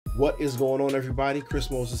What is going on, everybody?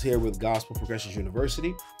 Chris Moses here with Gospel Progressions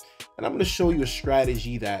University, and I'm going to show you a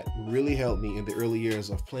strategy that really helped me in the early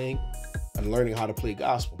years of playing and learning how to play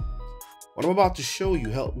gospel. What I'm about to show you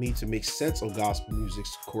helped me to make sense of gospel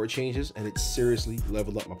music's chord changes, and it seriously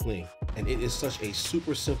leveled up my playing. And it is such a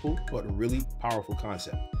super simple but really powerful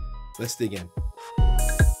concept. Let's dig in.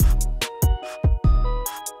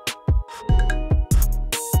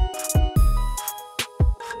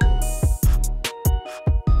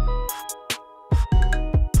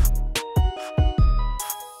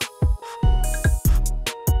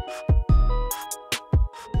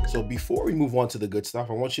 So before we move on to the good stuff,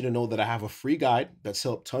 I want you to know that I have a free guide that's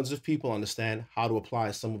helped tons of people understand how to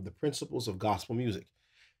apply some of the principles of gospel music.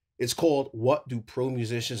 It's called What Do Pro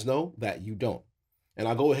Musicians Know That You Don't? And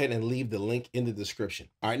I'll go ahead and leave the link in the description.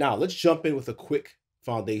 All right, now let's jump in with a quick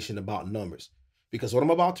foundation about numbers, because what I'm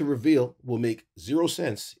about to reveal will make zero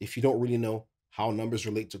sense if you don't really know how numbers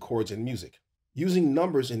relate to chords in music. Using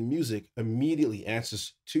numbers in music immediately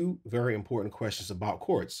answers two very important questions about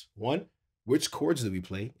chords. One, which chords do we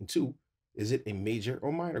play? And two, is it a major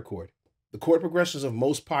or minor chord? The chord progressions of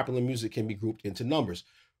most popular music can be grouped into numbers.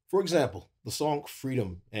 For example, the song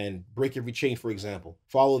Freedom and Break Every Chain, for example,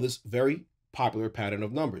 follow this very popular pattern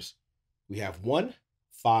of numbers. We have 1,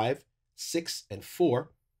 5, 6, and 4,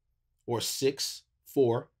 or 6,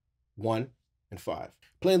 4, 1, and 5.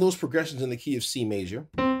 Playing those progressions in the key of C major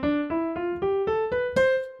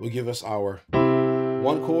will give us our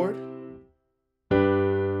 1 chord,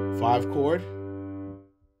 5 chord,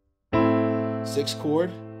 6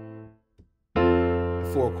 chord, and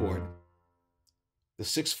 4 chord. The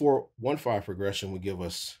 6, 4, 1, 5 progression will give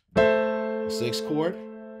us a 6 chord,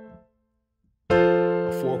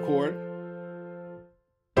 a 4 chord,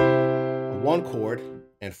 a 1 chord,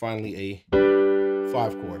 and finally a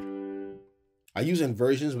 5 chord. I use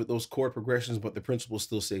inversions with those chord progressions, but the principle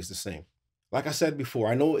still stays the same. Like I said before,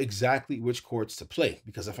 I know exactly which chords to play,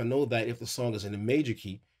 because if I know that if the song is in a major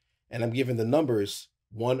key, and I'm given the numbers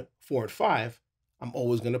 1, 4, and 5, I'm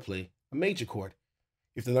always going to play a major chord.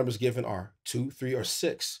 If the numbers given are 2, 3, or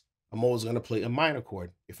 6, I'm always going to play a minor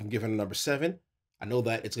chord. If I'm given a number 7, I know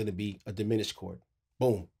that it's going to be a diminished chord.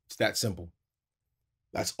 Boom. It's that simple.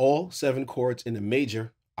 That's all 7 chords in the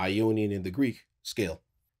major, Ionian in the Greek, scale.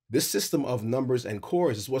 This system of numbers and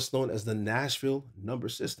chords is what's known as the Nashville Number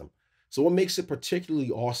System. So what makes it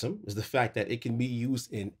particularly awesome is the fact that it can be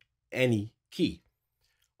used in any key.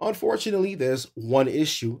 Unfortunately, there's one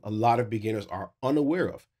issue a lot of beginners are unaware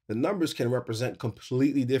of. The numbers can represent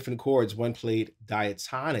completely different chords when played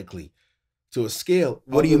diatonically to a scale.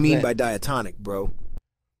 What do you mean by diatonic, bro?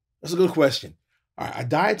 That's a good question. All right, a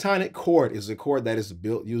diatonic chord is a chord that is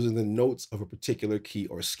built using the notes of a particular key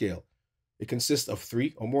or scale. It consists of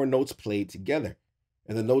 3 or more notes played together,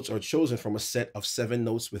 and the notes are chosen from a set of 7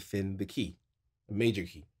 notes within the key, a major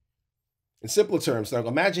key. In simpler terms, now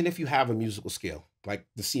imagine if you have a musical scale, like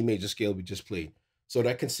the C major scale we just played. So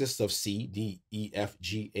that consists of C, D, E, F,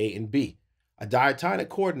 G, A, and B. A diatonic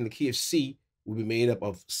chord in the key of C will be made up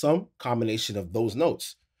of some combination of those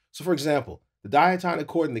notes. So for example, the diatonic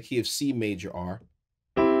chord in the key of C major are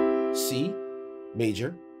C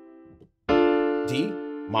major, D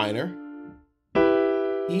minor,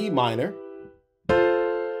 E minor,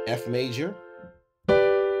 F major,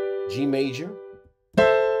 G major,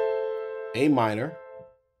 A minor,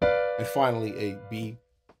 and finally a B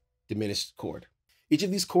diminished chord. Each of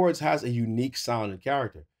these chords has a unique sound and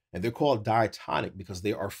character, and they're called diatonic because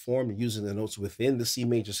they are formed using the notes within the C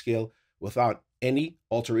major scale without any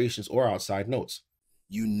alterations or outside notes.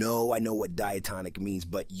 You know I know what diatonic means,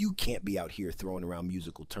 but you can't be out here throwing around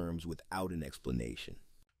musical terms without an explanation.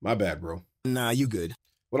 My bad, bro. Nah, you good.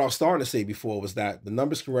 What I was starting to say before was that the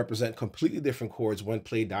numbers can represent completely different chords when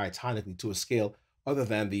played diatonically to a scale other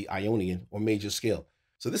than the Ionian or major scale.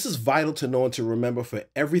 So this is vital to know and to remember for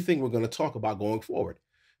everything we're going to talk about going forward.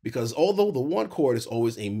 Because although the 1 chord is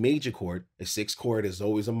always a major chord, a 6 chord is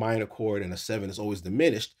always a minor chord, and a 7 is always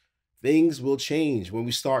diminished, things will change when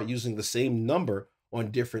we start using the same number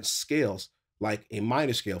on different scales, like a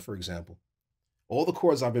minor scale, for example. All the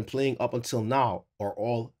chords I've been playing up until now are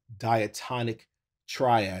all diatonic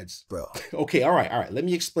triads. Bro. Okay, all right. Let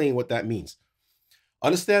me explain what that means.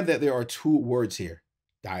 Understand that there are 2 words here,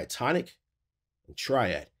 diatonic and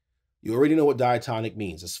triad. You already know what diatonic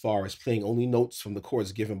means as far as playing only notes from the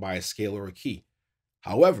chords given by a scale or a key.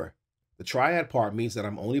 However, the triad part means that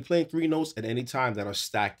I'm only playing 3 notes at any time that are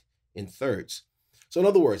stacked in thirds. So in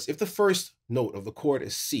other words, if the first note of the chord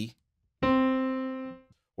is C,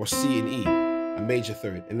 or C and E, a major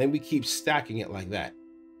third, and then we keep stacking it like that.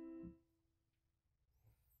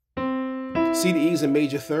 C to E is a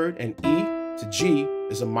major third, and E to G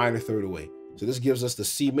is a minor third away. So this gives us the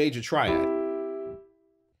C major triad.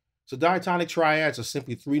 So diatonic triads are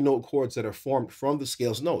simply 3-note chords that are formed from the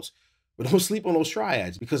scale's notes. But don't sleep on those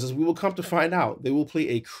triads, because as we will come to find out, they will play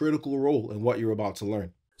a critical role in what you're about to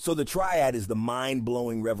learn. So the triad is the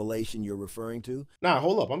mind-blowing revelation you're referring to? Now,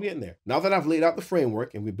 hold up, I'm getting there. Now that I've laid out the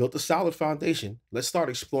framework and we built a solid foundation, let's start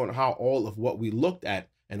exploring how all of what we looked at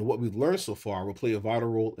and what we've learned so far will play a vital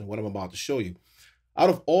role in what I'm about to show you. Out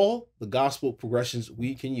of all the gospel progressions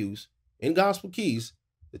we can use in gospel keys,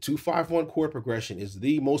 the 2-5-1 chord progression is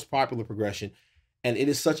the most popular progression, and it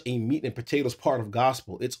is such a meat and potatoes part of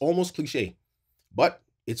gospel. It's almost cliche, but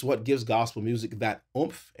it's what gives gospel music that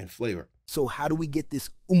oomph and flavor. So how do we get this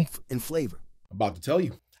oomph and flavor? About to tell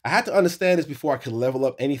you. I had to understand this before I could level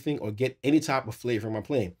up anything or get any type of flavor in my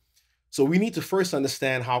playing. So we need to first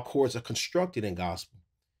understand how chords are constructed in gospel.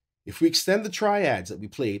 If we extend the triads that we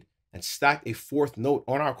played and stack a 4th note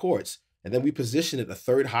on our chords, and then we position it a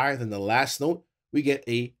 3rd higher than the last note, we get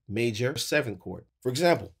a major 7 chord. For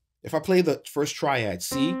example, if I play the first triad,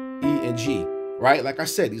 C, E, and G, right? Like I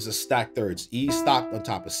said, these are stacked thirds. E stacked on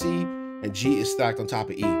top of C, and G is stacked on top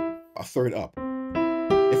of E, a 3rd up.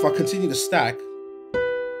 If I continue to stack,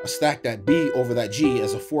 I stack that B over that G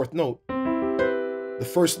as a 4th note. The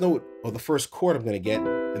first note, or the first chord I'm going to get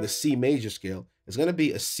in the C major scale, is going to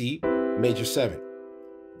be a C major 7.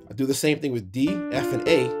 I do the same thing with D, F, and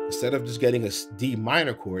A. Instead of just getting a D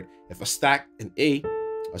minor chord, if I stack an A,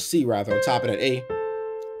 a C rather, on top of that A,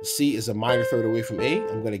 the C is a minor 3rd away from A,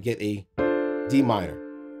 I'm going to get a D minor.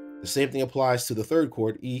 The same thing applies to the 3rd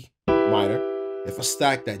chord, E minor. If I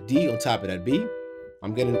stack that D on top of that B,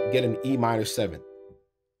 I'm going to get an E minor 7.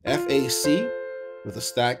 F, A, C with a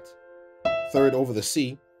stacked 3rd over the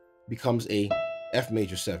C becomes a F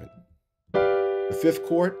major 7. The 5th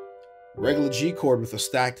chord, regular G chord with a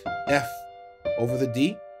stacked F over the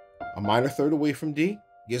D, a minor 3rd away from D,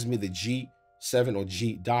 gives me the G7 or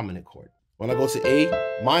G dominant chord. When I go to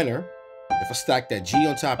A minor, if I stack that G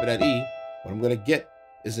on top of that E, what I'm going to get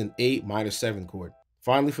is an A minor 7 chord.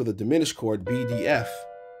 Finally, for the diminished chord, B, D, F,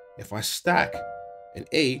 if I stack an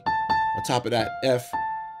A on top of that F,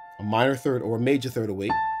 a minor 3rd or a major 3rd away,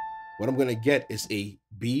 what I'm going to get is a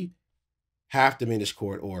B half diminished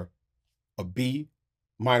chord, or a B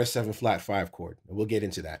minor 7 flat 5 chord. And we'll get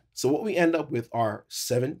into that. So what we end up with are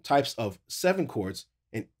 7 types of 7 chords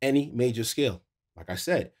in any major scale. Like I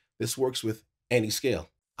said, this works with any scale.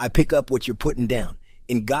 I pick up what you're putting down.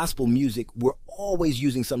 In gospel music, we're always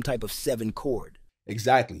using some type of 7 chord.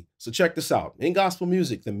 Exactly. So check this out. In gospel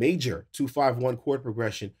music, the major 2-5-1 chord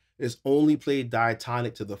progression is only played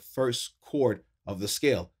diatonic to the first chord of the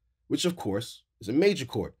scale, which of course is a major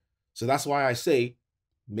chord. So that's why I say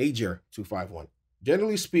major 2-5-1.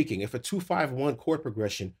 Generally speaking, if a 2-5-1 chord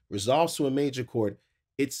progression resolves to a major chord,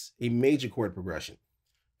 it's a major chord progression.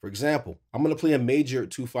 For example, I'm going to play a major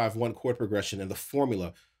 2-5-1 chord progression, and the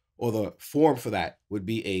formula or the form for that would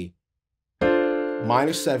be a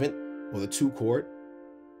minor 7 or the 2 chord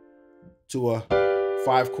to a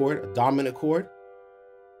 5 chord, a dominant chord,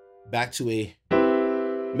 back to a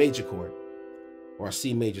major chord or a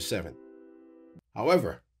C major 7.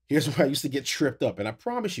 However, here's where I used to get tripped up, and I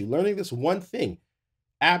promise you, learning this one thing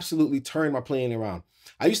absolutely turned my playing around.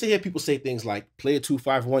 I used to hear people say things like, play a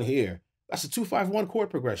 2-5-1 here. That's a 2-5-1 chord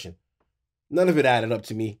progression. None of it added up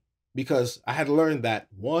to me, because I had learned that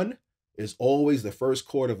 1 is always the first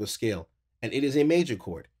chord of the scale, and it is a major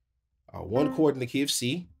chord. 1 chord in the key of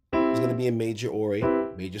C is going to be a major or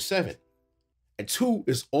a major 7. And 2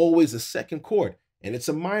 is always the second chord, and it's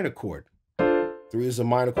a minor chord. 3 is a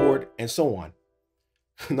minor chord, and so on.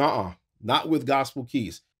 Nuh-uh, not with gospel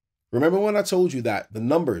keys. Remember when I told you that the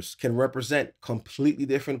numbers can represent completely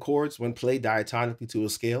different chords when played diatonically to a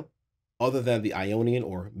scale, other than the Ionian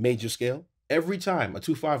or major scale? Every time a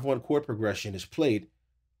 2-5-1 chord progression is played,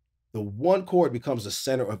 the 1 chord becomes the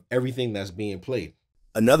center of everything that's being played.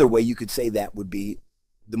 Another way you could say that would be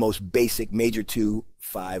the most basic major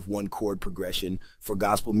 2-5-1 chord progression for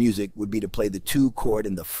gospel music would be to play the 2 chord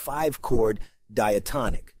and the 5 chord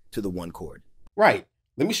diatonic to the 1 chord. Right.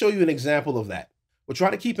 Let me show you an example of that. But try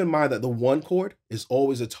to keep in mind that the 1 chord is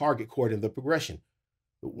always a target chord in the progression.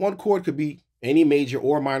 The 1 chord could be any major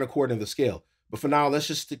or minor chord in the scale. But for now, let's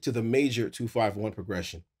just stick to the major 2-5-1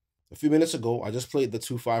 progression. A few minutes ago, I just played the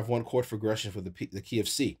 2-5-1 chord progression for the key of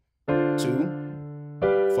C.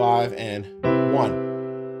 2, 5, and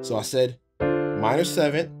 1. So I said minor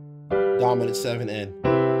 7, dominant 7,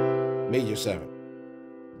 and major 7.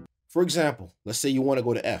 For example, let's say you want to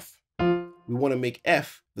go to F. We want to make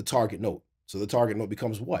F the target note. So the target note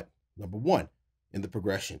becomes what? Number 1 in the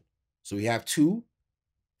progression. So we have 2,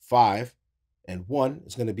 5, and 1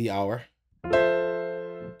 is going to be our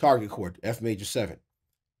target chord, F major 7.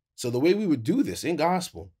 So the way we would do this in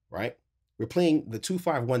gospel, right? We're playing the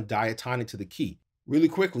 2-5-1 diatonic to the key. Really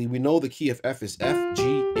quickly, we know the key of F is F, G,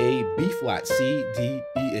 A, B flat, C, D,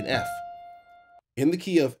 E, and F. In the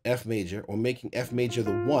key of F major, or making F major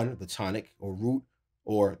the 1, the tonic or root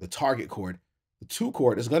or the target chord, the 2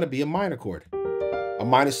 chord is going to be a minor chord, a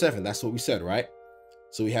minor 7. That's what we said, right?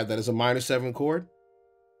 So we have that as a minor 7 chord.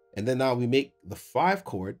 And then now we make the 5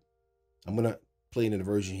 chord. I'm going to play an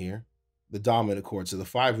inversion here, the dominant chord. So the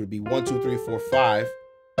 5 would be 1, 2, 3, 4, 5.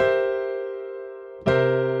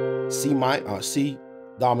 C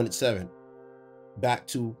dominant 7, back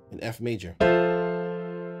to an F major.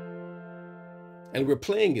 And we're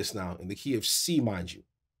playing this now in the key of C, mind you.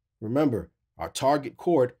 Remember, our target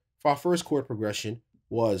chord for our first chord progression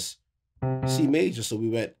was C major. So we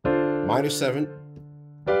went minor 7,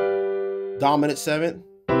 dominant 7,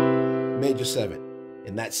 major 7.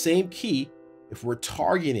 In that same key, if we're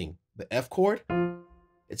targeting the F chord,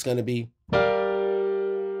 it's going to be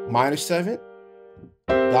minor 7,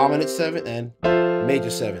 dominant 7, and major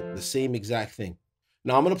 7, the same exact thing.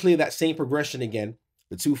 Now I'm going to play that same progression again,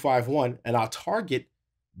 the 2-5-1, and I'll target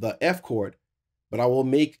the F chord, but I will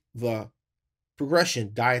make the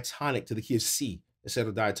progression diatonic to the key of C instead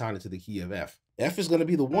of diatonic to the key of F. F is going to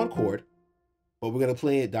be the 1 chord, but we're going to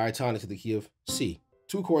play it diatonic to the key of C.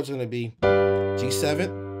 2 chords are going to be G7,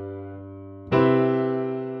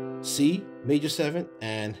 C major 7,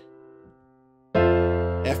 and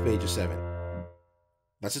F major 7.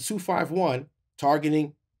 That's a 2-5-1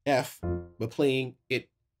 targeting F, but playing it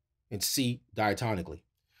in C diatonically.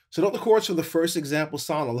 So don't the chords from the first example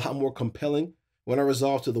sound a lot more compelling when I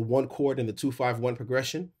resolve to the 1 chord in the 2-5-1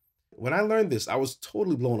 progression? When I learned this, I was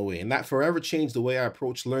totally blown away, and that forever changed the way I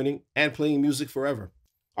approach learning and playing music forever.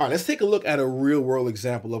 All right, let's take a look at a real-world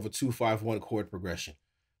example of a 2-5-1 chord progression.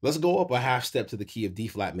 Let's go up a half step to the key of D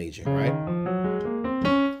flat major, right?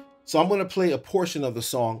 So I'm going to play a portion of the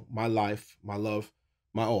song, My Life, My Love,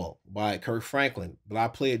 My All by Kirk Franklin, but I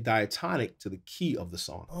play it diatonic to the key of the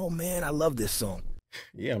song. Oh man, I love this song.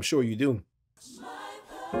 Yeah, I'm sure you do.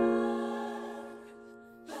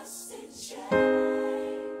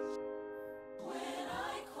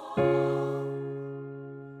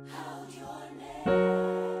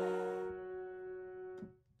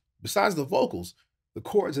 Besides the vocals, the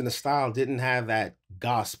chords and the style didn't have that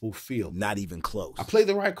gospel feel. Not even close. I played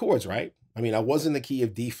the right chords, right? I mean, I was in the key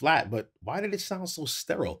of D flat, but why did it sound so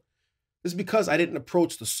sterile? It's because I didn't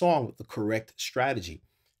approach the song with the correct strategy.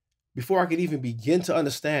 Before I could even begin to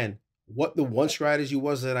understand what the one strategy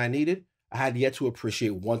was that I needed, I had yet to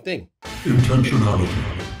appreciate one thing. Intentionality.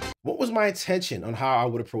 What was my intention on how I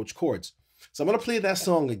would approach chords? So I'm going to play that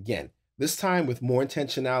song again, this time with more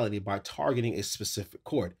intentionality by targeting a specific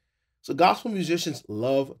chord. So gospel musicians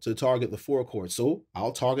love to target the 4 chord. So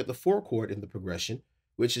I'll target the 4 chord in the progression,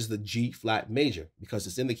 which is the G flat major, because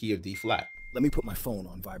it's in the key of D flat. Let me put my phone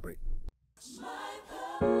on vibrate.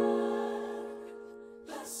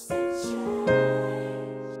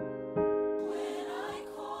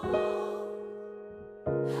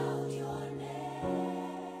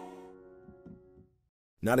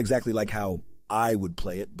 Not exactly like how I would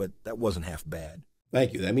play it, but that wasn't half bad.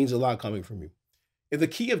 Thank you. That means a lot coming from you. In the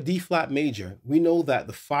key of D flat major, we know that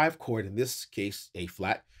the 5 chord, in this case, A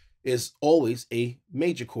flat, is always a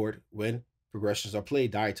major chord when progressions are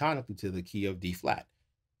played diatonically to the key of D flat.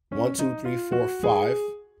 1, 2, 3, 4, 5,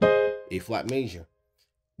 A flat major.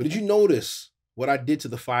 But did you notice what I did to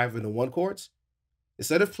the 5 and the 1 chords?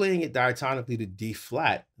 Instead of playing it diatonically to D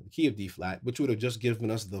flat, the key of D flat, which would have just given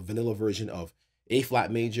us the vanilla version of A flat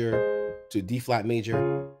major to D flat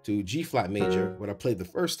major to G flat major, what I played the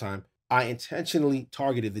first time, I intentionally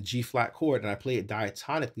targeted the G flat chord and I play it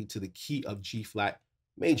diatonically to the key of G flat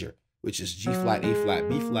major, which is G flat, A flat,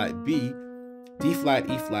 B flat, B, D flat,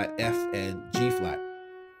 E flat, F, and G flat.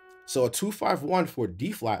 So a 2-5-1 for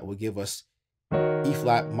D flat will give us E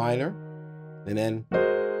flat minor, and then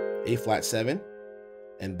A flat 7,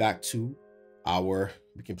 and back to our,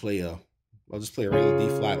 we can play I'll just play a regular D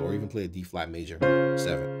flat or even play a D flat major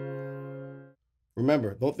 7.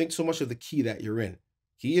 Remember, don't think so much of the key that you're in.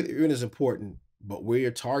 Key that you're in is important, but where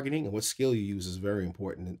you're targeting and what scale you use is very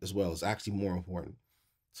important as well. It's actually more important.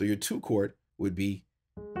 So your 2 chord would be,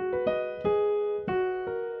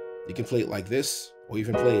 you can play it like this, or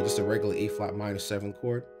even play it just a regular A flat minor 7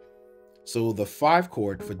 chord. So the 5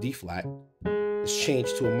 chord for D flat is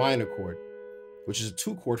changed to a minor chord, which is a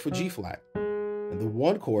 2 chord for G flat. And the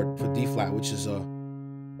 1 chord for D flat, which is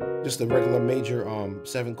just a regular major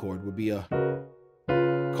 7 chord, would be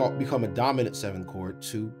become a dominant 7 chord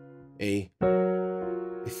to a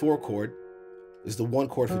 4 chord is the 1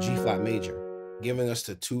 chord for G flat major. giving us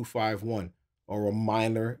the 2-5-1, or a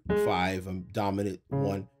minor 5, a dominant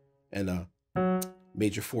 1, and a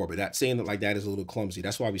major 4. But that saying it like that is a little clumsy.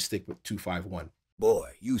 That's why we stick with 2-5-1.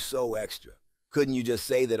 Boy, you so extra. Couldn't you just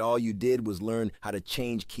say that all you did was learn how to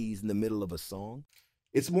change keys in the middle of a song?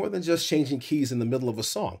 It's more than just changing keys in the middle of a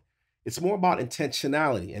song. It's more about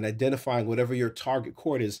intentionality and identifying whatever your target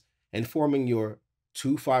chord is and forming your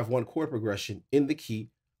 2-5-1 chord progression in the key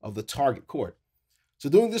of the target chord. So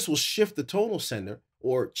doing this will shift the tonal center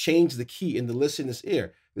or change the key in the listener's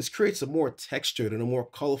ear. This creates a more textured and a more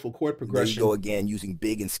colorful chord progression. There you go again, using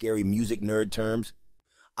big and scary music nerd terms.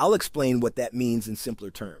 I'll explain what that means in simpler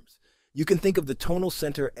terms. You can think of the tonal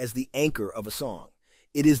center as the anchor of a song.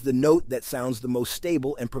 It is the note that sounds the most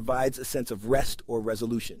stable and provides a sense of rest or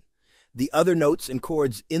resolution. The other notes and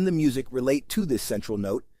chords in the music relate to this central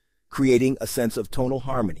note, creating a sense of tonal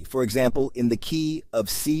harmony. For example, in the key of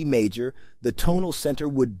C major, the tonal center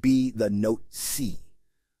would be the note C.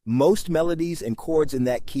 Most melodies and chords in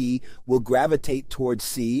that key will gravitate towards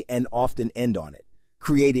C and often end on it,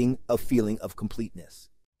 creating a feeling of completeness.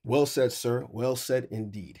 Well said, sir. Well said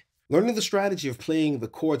indeed. Learning the strategy of playing the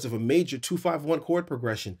chords of a major 2-5-1 chord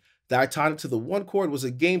progression, diatonic to the 1 chord, was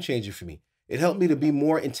a game changer for me. It helped me to be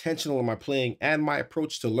more intentional in my playing and my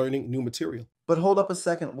approach to learning new material. But hold up a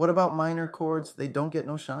second. What about minor chords? They don't get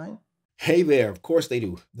no shine? Hey there, of course they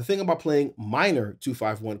do. The thing about playing minor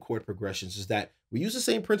 2-5-1 chord progressions is that we use the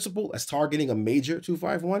same principle as targeting a major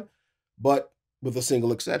 2-5-1, but with a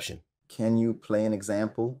single exception. Can you play an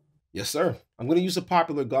example? Yes, sir. I'm going to use a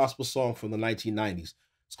popular gospel song from the 1990s.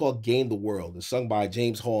 It's called Gain the World. It's sung by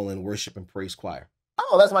James Hall and Worship and Praise Choir.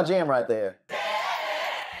 Oh, that's my jam right there.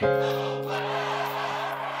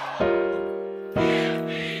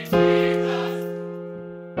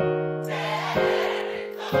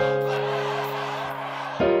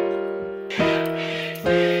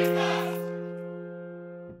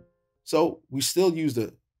 So we still use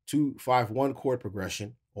the 2-5-1 chord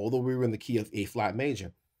progression, although we were in the key of A flat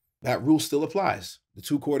major. That rule still applies. The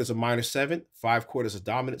 2 chord is a minor 7, 5 chord is a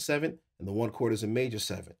dominant 7, and the 1 chord is a major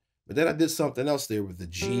 7. But then I did something else there with the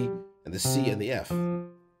G and the C and the F.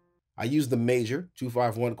 I used the major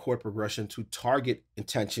 2-5-1 chord progression to target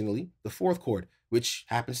intentionally the 4th chord, which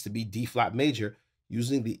happens to be D flat major,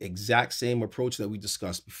 using the exact same approach that we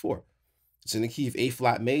discussed before. It's in the key of A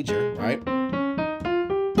flat major, right?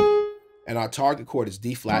 And our target chord is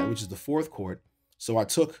D flat, which is the 4th chord. So I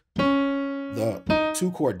took the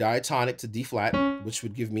 2 chord diatonic to D flat, which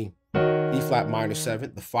would give me D flat minor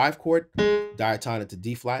 7. The 5 chord diatonic to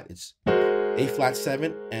D flat, it's A flat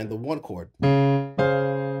 7, and the 1 chord,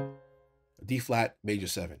 D flat major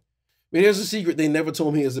 7. But here's a secret they never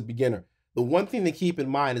told me as a beginner. The one thing to keep in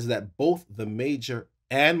mind is that both the major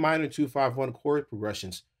and minor 2-5-1 chord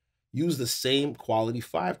progressions use the same quality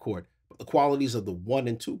 5 chord, but the qualities of the 1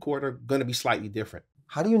 and 2 chord are going to be slightly different.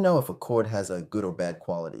 How do you know if a chord has a good or bad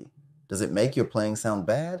quality? Does it make your playing sound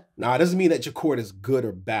bad? Now, it doesn't mean that your chord is good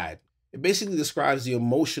or bad. It basically describes the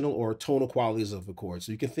emotional or tonal qualities of a chord.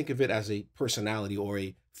 So you can think of it as a personality or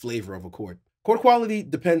a flavor of a chord. Chord quality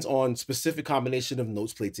depends on specific combination of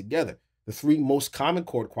notes played together. The 3 most common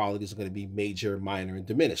chord qualities are going to be major, minor, and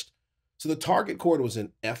diminished. So the target chord was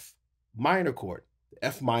an F minor chord. The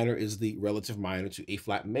F minor is the relative minor to A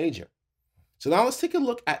flat major. So now let's take a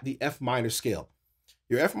look at the F minor scale.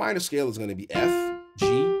 Your F minor scale is going to be F, G,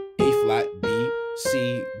 A flat, B,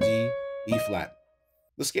 C, D, E flat.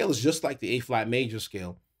 The scale is just like the A flat major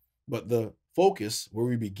scale, but the focus where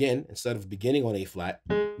we begin, instead of beginning on A flat,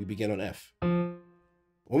 we begin on F.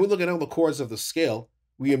 When we look at all the chords of the scale,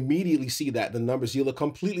 we immediately see that the numbers yield a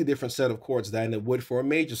completely different set of chords than it would for a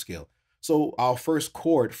major scale. So our first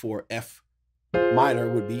chord for F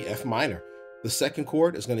minor would be F minor. The second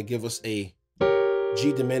chord is going to give us a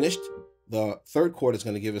G diminished. The 3rd chord is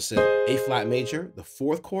going to give us an A flat major. The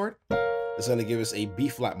 4th chord is going to give us a B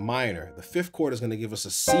flat minor. The 5th chord is going to give us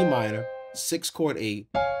a C minor. 6th chord, a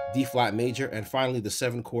D flat major. And finally, the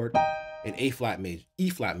 7th chord, an A flat major, E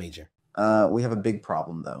flat major. We have a big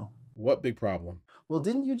problem though. What big problem? Well,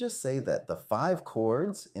 didn't you just say that the 5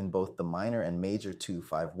 chords in both the minor and major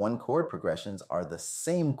 2-5-1 chord progressions are the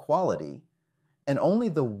same quality, and only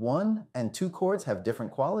the 1 and 2 chords have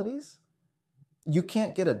different qualities? You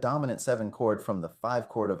can't get a dominant 7 chord from the 5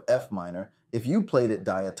 chord of F minor if you played it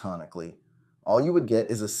diatonically. All you would get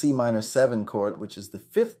is a C minor 7 chord, which is the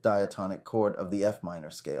 5th diatonic chord of the F minor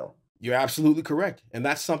scale. You're absolutely correct. And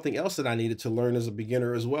that's something else that I needed to learn as a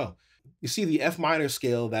beginner as well. You see, the F minor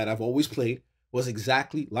scale that I've always played was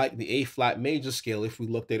exactly like the A flat major scale if we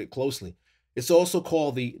looked at it closely. It's also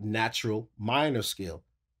called the natural minor scale.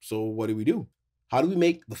 So what do? How do we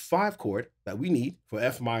make the 5 chord that we need for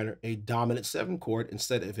F minor a dominant 7 chord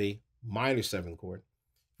instead of a minor 7 chord?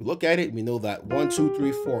 If we look at it, we know that 1, 2,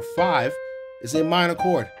 3, 4, 5 is a minor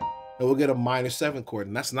chord, and we'll get a minor 7 chord,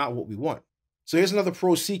 and that's not what we want. So here's another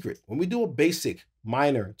pro secret. When we do a basic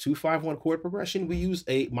minor 2-5-1 chord progression, we use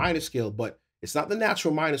a minor scale, but it's not the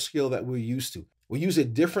natural minor scale that we're used to. We use a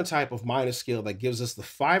different type of minor scale that gives us the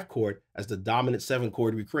 5 chord as the dominant 7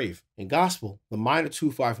 chord we crave. In gospel, the minor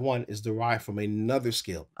 2-5-1 is derived from another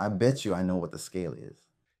scale. I bet you I know what the scale is.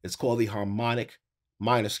 It's called the harmonic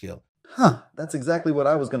minor scale. Huh, that's exactly what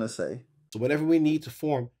I was going to say. So whenever we need to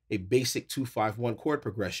form a basic 2-5-1 chord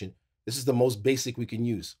progression, this is the most basic we can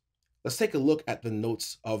use. Let's take a look at the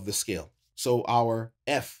notes of the scale. So our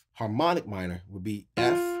F harmonic minor would be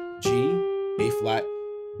F, G, A flat,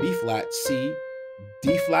 B flat, C,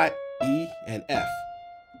 D flat, E, and F.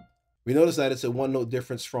 We notice that it's a 1 note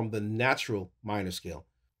difference from the natural minor scale.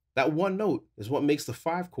 That 1 note is what makes the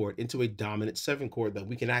 5 chord into a dominant 7 chord that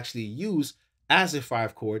we can actually use as a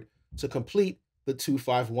 5 chord to complete the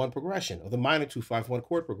 2-5-1 progression, or the minor 2-5-1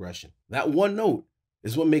 chord progression. That 1 note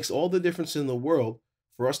is what makes all the difference in the world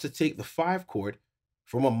for us to take the 5 chord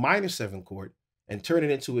from a minor 7 chord and turn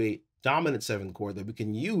it into a dominant 7 chord that we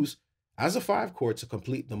can use as a 5 chord to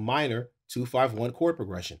complete the minor 2-5-1 chord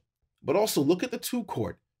progression. But also look at the 2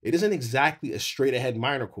 chord. It isn't exactly a straight ahead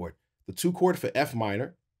minor chord. The 2 chord for F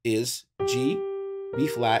minor is G, B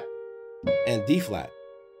flat, and D flat.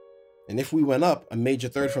 And if we went up a major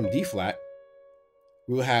third from D flat,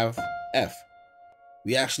 we will have F.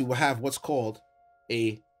 We actually will have what's called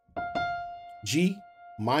a G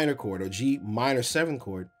minor chord, or G minor 7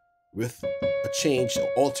 chord, with a changed or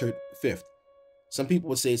altered 5th. Some people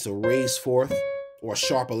would say it's a raised 4th or a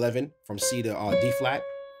sharp 11 from C to D flat,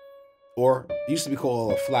 or it used to be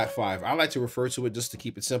called a flat 5. I like to refer to it, just to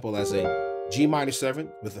keep it simple, as a G minor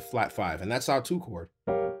 7 with a flat 5, and that's our 2 chord.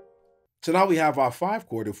 So now we have our 5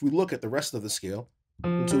 chord. If we look at the rest of the scale,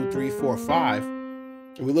 1, 2, 3, 4, 5,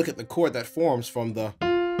 and we look at the chord that forms from the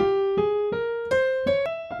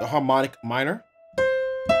harmonic minor,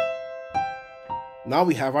 now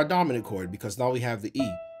we have our dominant chord, because now we have the E,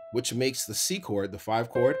 which makes the C chord, the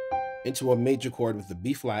 5 chord, into a major chord with the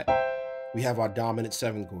B flat. We have our dominant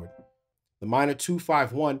 7 chord. The minor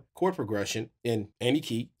 2-5-1 chord progression in any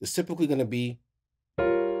key is typically going to be, you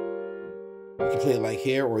can play it like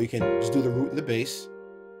here, or you can just do the root and the bass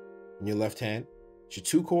in your left hand. It's your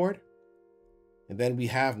 2 chord, and then we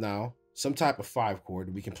have now some type of 5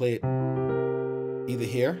 chord. We can play it either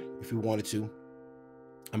here if we wanted to.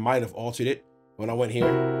 I might have altered it when I went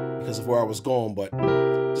here because of where I was going, but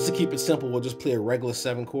just to keep it simple, we'll just play a regular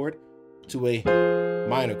 7 chord to a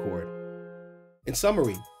minor chord. In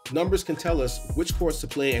summary, numbers can tell us which chords to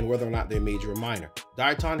play and whether or not they're major or minor.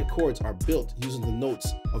 Diatonic chords are built using the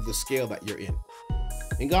notes of the scale that you're in.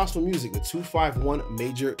 In gospel music, the 2-5-1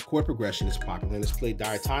 major chord progression is popular and is played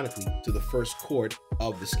diatonically to the first chord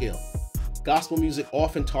of the scale. Gospel music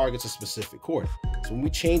often targets a specific chord, so when we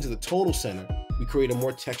change the tonal center, we create a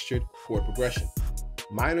more textured chord progression.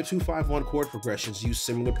 Minor 2-5-1 chord progressions use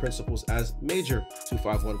similar principles as major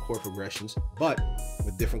 2-5-1 chord progressions, but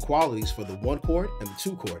with different qualities for the 1 chord and the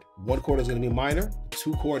 2 chord. 1 chord is going to be minor, the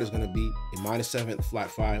 2 chord is going to be a minor 7th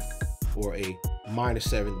flat 5, or a minor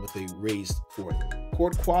 7 with a raised 4th.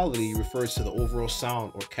 Chord quality refers to the overall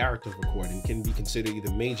sound or character of a chord and can be considered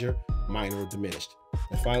either major, minor, or diminished.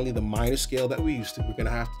 And finally, the minor scale that we're used to, we're going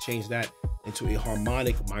to have to change that into a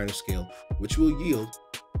harmonic minor scale, which will yield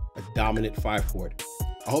a dominant 5 chord.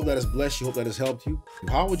 I hope that has blessed you. Hope that has helped you.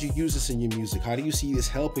 How would you use this in your music? How do you see this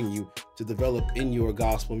helping you to develop in your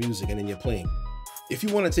gospel music and in your playing? If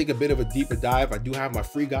you want to take a bit of a deeper dive, I do have my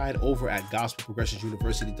free guide over at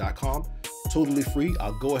gospelprogressionsuniversity.com. Totally free.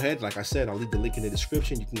 I'll go ahead. Like I said, I'll leave the link in the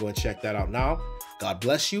description. You can go and check that out now. God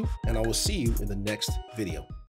bless you, and I will see you in the next video.